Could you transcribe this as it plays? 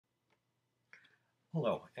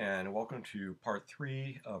Hello, and welcome to part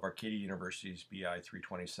 3 of Arcadia University's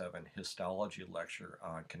BI327 Histology lecture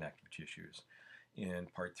on connective tissues. In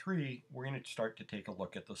part 3, we're going to start to take a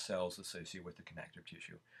look at the cells associated with the connective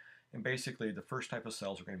tissue. And basically, the first type of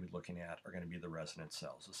cells we're going to be looking at are going to be the resident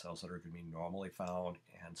cells, the cells that are going to be normally found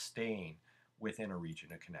and staying within a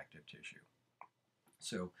region of connective tissue.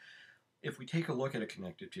 So, if we take a look at a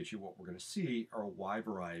connective tissue, what we're going to see are a wide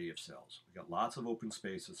variety of cells. We've got lots of open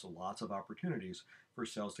spaces, so lots of opportunities for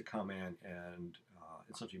cells to come in and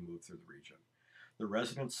essentially move through the region. The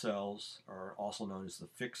resident cells, are also known as the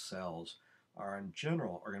fixed cells, are in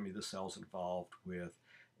general are going to be the cells involved with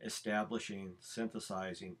establishing,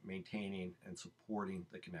 synthesizing, maintaining, and supporting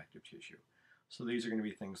the connective tissue. So these are going to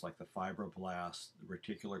be things like the fibroblasts, the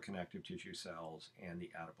reticular connective tissue cells, and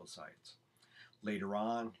the adipocytes. Later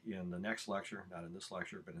on in the next lecture, not in this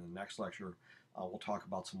lecture, but in the next lecture, we'll talk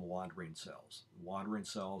about some wandering cells. Wandering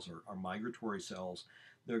cells are migratory cells.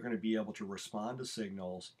 They're going to be able to respond to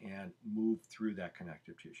signals and move through that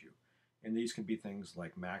connective tissue. And these can be things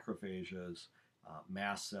like macrophages,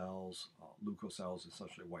 mast cells, leukocells,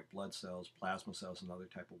 essentially white blood cells, plasma cells, another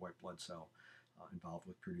type of white blood cell involved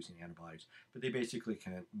with producing antibodies. But they basically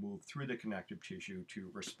can move through the connective tissue to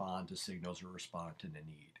respond to signals or respond to the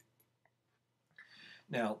need.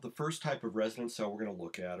 Now, the first type of resident cell we're going to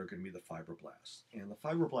look at are going to be the fibroblasts. And the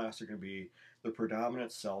fibroblasts are going to be the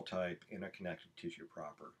predominant cell type in a connective tissue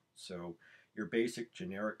proper. So your basic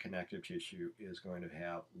generic connective tissue is going to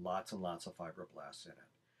have lots and lots of fibroblasts in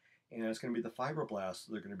it. And it's going to be the fibroblasts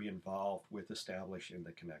that are going to be involved with establishing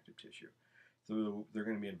the connective tissue. So they're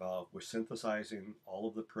going to be involved with synthesizing all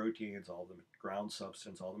of the proteins, all the ground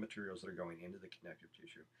substance, all the materials that are going into the connective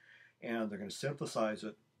tissue. And they're going to synthesize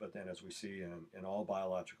it, but then as we see in all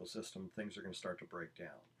biological systems, things are going to start to break down.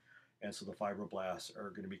 And so the fibroblasts are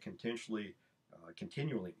going to be continually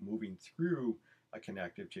moving through a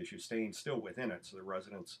connective tissue, staying still within it, so the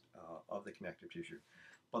residents of the connective tissue.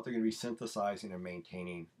 But they're going to be synthesizing and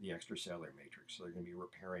maintaining the extracellular matrix, so they're going to be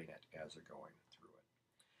repairing it as they're going through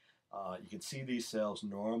it. You can see these cells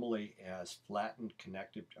normally as flattened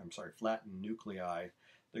nuclei.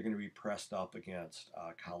 They're going to be pressed up against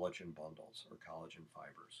collagen bundles or collagen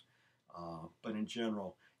fibers. But in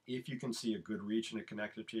general, if you can see a good region of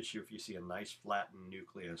connective tissue, if you see a nice flattened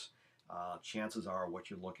nucleus, chances are what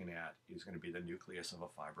you're looking at is going to be the nucleus of a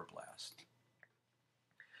fibroblast.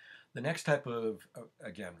 The next type of,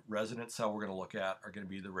 again, resident cell we're going to look at are going to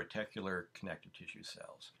be the reticular connective tissue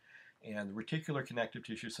cells. And the reticular connective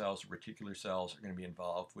tissue cells, reticular cells, are going to be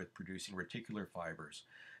involved with producing reticular fibers.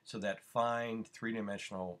 So that fine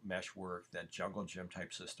three-dimensional meshwork, that jungle gym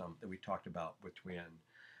type system that we talked about between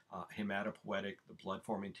hematopoietic, the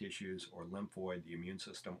blood-forming tissues, or lymphoid, the immune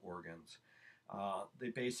system organs, they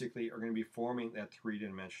basically are going to be forming that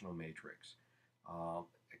three-dimensional matrix.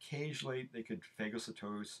 Occasionally, they could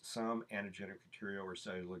phagocytose some antigenic material or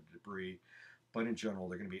cellular debris, but in general,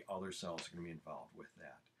 there are going to be other cells that are going to be involved with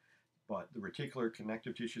that. But the reticular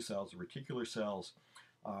connective tissue cells, the reticular cells,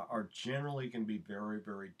 are generally going to be very,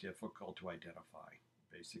 very difficult to identify.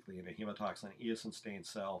 Basically, in a hematoxin eosin stained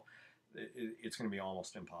cell, it's going to be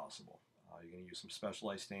almost impossible. You're going to use some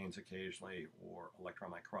specialized stains occasionally or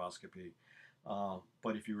electron microscopy.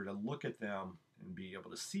 But if you were to look at them and be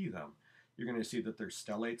able to see them, you're going to see that they're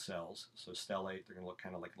stellate cells. So stellate, they're going to look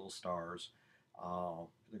kind of like little stars.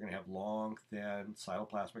 They're going to have long, thin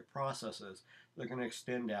cytoplasmic processes that are going to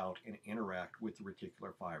extend out and interact with the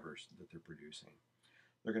reticular fibers that they're producing.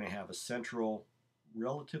 They're going to have a central,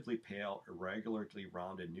 relatively pale, irregularly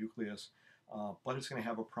rounded nucleus, but it's going to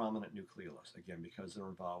have a prominent nucleolus, again, because they're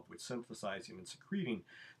involved with synthesizing and secreting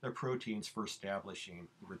their proteins for establishing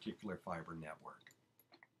the reticular fiber network.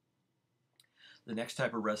 The next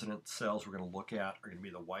type of resident cells we're going to look at are going to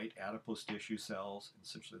be the white adipose tissue cells,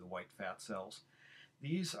 essentially the white fat cells.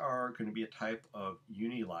 These are going to be a type of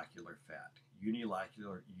unilocular fat.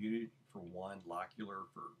 Unilocular, uni for one, locular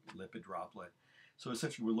for lipid droplet. So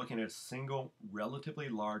essentially we're looking at a single, relatively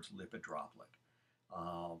large lipid droplet.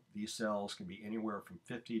 These cells can be anywhere from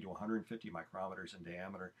 50 to 150 micrometers in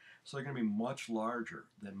diameter, so they're going to be much larger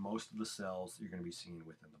than most of the cells you're going to be seeing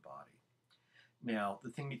within the body. Now,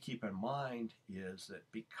 the thing to keep in mind is that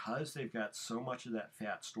because they've got so much of that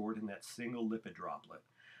fat stored in that single lipid droplet,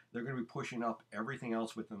 they're going to be pushing up everything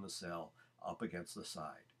else within the cell up against the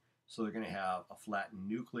side. So they're going to have a flattened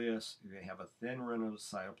nucleus, they're going to have a thin rim of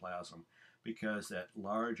cytoplasm, because that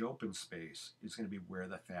large open space is going to be where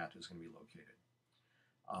the fat is going to be located.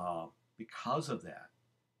 Because of that,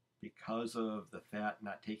 because of the fat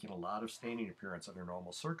not taking a lot of staining appearance under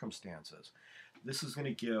normal circumstances, this is going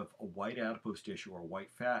to give a white adipose tissue or white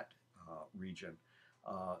fat region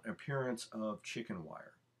appearance of chicken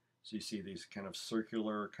wire. So you see these kind of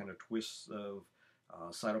circular kind of twists of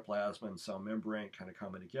cytoplasm and cell membrane kind of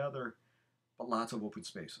coming together, but lots of open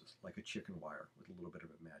spaces, like a chicken wire with a little bit of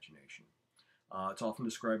imagination. It's often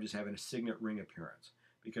described as having a signet ring appearance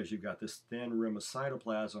because you've got this thin rim of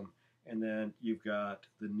cytoplasm, and then you've got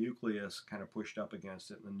the nucleus kind of pushed up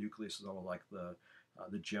against it, and the nucleus is almost like the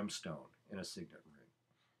gemstone in a signet ring.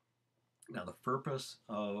 Now, the purpose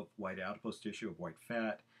of white adipose tissue, of white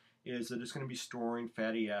fat, is that it's going to be storing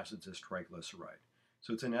fatty acids as triglyceride.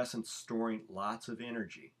 So it's in essence storing lots of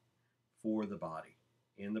energy for the body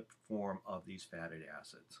in the form of these fatty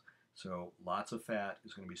acids. So lots of fat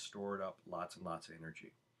is going to be stored up, lots and lots of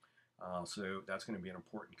energy. So that's going to be an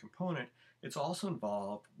important component. It's also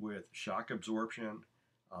involved with shock absorption,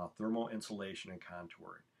 thermal insulation, and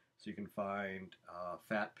contouring. So you can find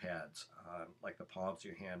fat pads on like the palms of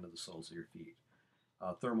your hand and the soles of your feet.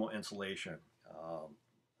 Thermal insulation,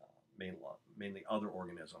 mainly other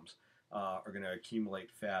organisms, are going to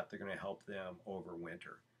accumulate fat. They're going to help them over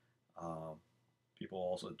winter. People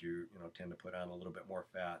also do, tend to put on a little bit more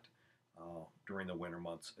fat during the winter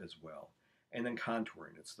months as well. And then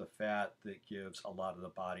contouring. It's the fat that gives a lot of the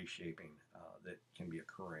body shaping that can be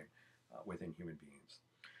occurring within human beings.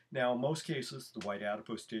 Now, in most cases, the white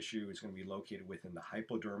adipose tissue is going to be located within the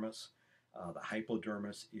hypodermis. The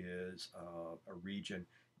hypodermis is a region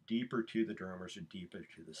deeper to the dermis or deeper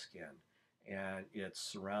to the skin. And it's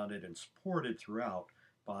surrounded and supported throughout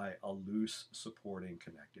by a loose supporting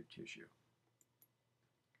connective tissue.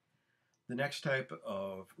 The next type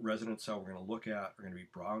of resident cell we're going to look at are going to be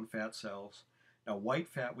brown fat cells. Now, white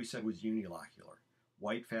fat, we said, was unilocular.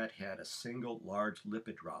 White fat had a single large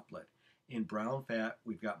lipid droplet. In brown fat,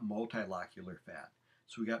 we've got multilocular fat.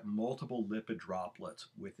 So we got multiple lipid droplets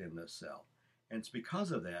within this cell. And it's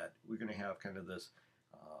because of that, we're going to have kind of this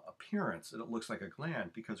appearance that it looks like a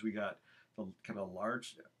gland because we got the kind of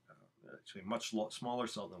large, actually much smaller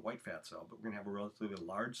cell than a white fat cell, but we're going to have a relatively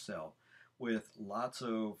large cell with lots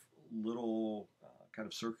of little kind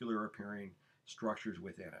of circular appearing structures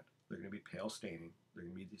within it. They're going to be pale staining. They're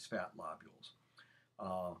going to be these fat lobules.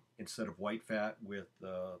 Instead of white fat with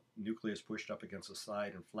the nucleus pushed up against the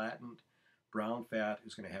side and flattened, brown fat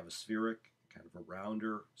is going to have a spheric, kind of a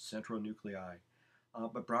rounder central nuclei.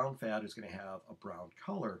 But brown fat is going to have a brown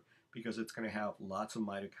color because it's going to have lots of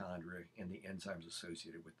mitochondria and the enzymes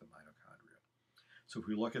associated with the mitochondria. So if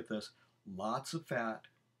we look at this, lots of fat,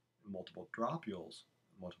 multiple lobules,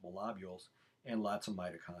 and lots of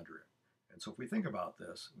mitochondria. And so if we think about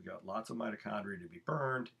this, we got lots of mitochondria to be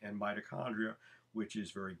burned, and mitochondria, which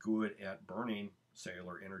is very good at burning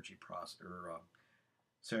cellular energy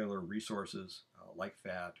cellular resources like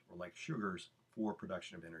fat or like sugars for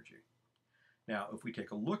production of energy. Now, if we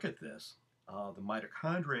take a look at this, the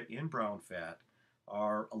mitochondria in brown fat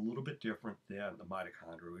are a little bit different than the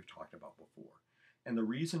mitochondria we've talked about before. And the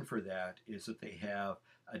reason for that is that they have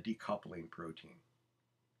a decoupling protein.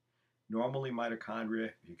 Normally, mitochondria,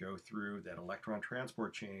 if you go through that electron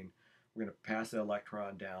transport chain, we're going to pass that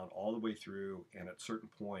electron down all the way through, and at certain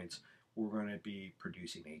points, we're going to be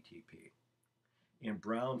producing ATP. In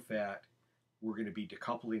brown fat, we're going to be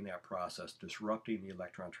decoupling that process, disrupting the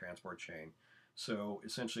electron transport chain. So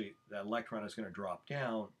essentially, that electron is going to drop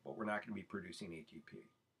down, but we're not going to be producing ATP.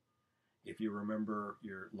 If you remember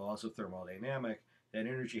your laws of thermodynamics, that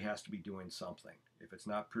energy has to be doing something. If it's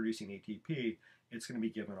not producing ATP, it's going to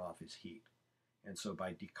be giving off as heat. And so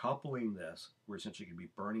by decoupling this, we're essentially going to be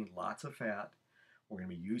burning lots of fat. We're going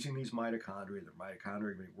to be using these mitochondria. The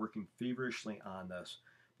mitochondria are going to be working feverishly on this,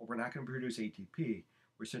 but we're not going to produce ATP.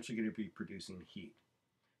 We're essentially going to be producing heat.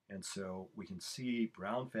 And so we can see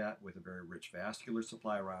brown fat with a very rich vascular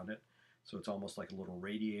supply around it. So it's almost like a little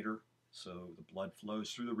radiator. So the blood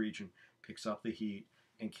flows through the region, picks up the heat,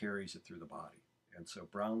 and carries it through the body. And so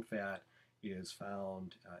brown fat is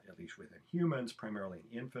found, at least within humans, primarily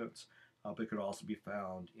in infants, but it could also be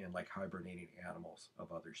found in like hibernating animals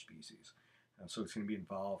of other species. So it's going to be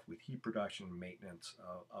involved with heat production and maintenance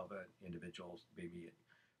of an individual's baby,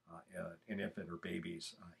 an infant or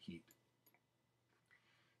baby's heat.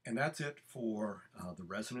 And that's it for the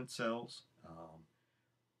resident cells.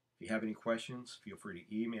 If you have any questions, feel free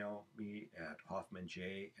to email me at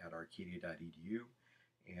hoffmanj@arcadia.edu.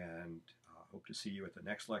 And hope to see you at the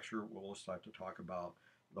next lecture. We'll start to talk about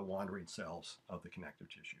the wandering cells of the connective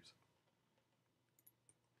tissues.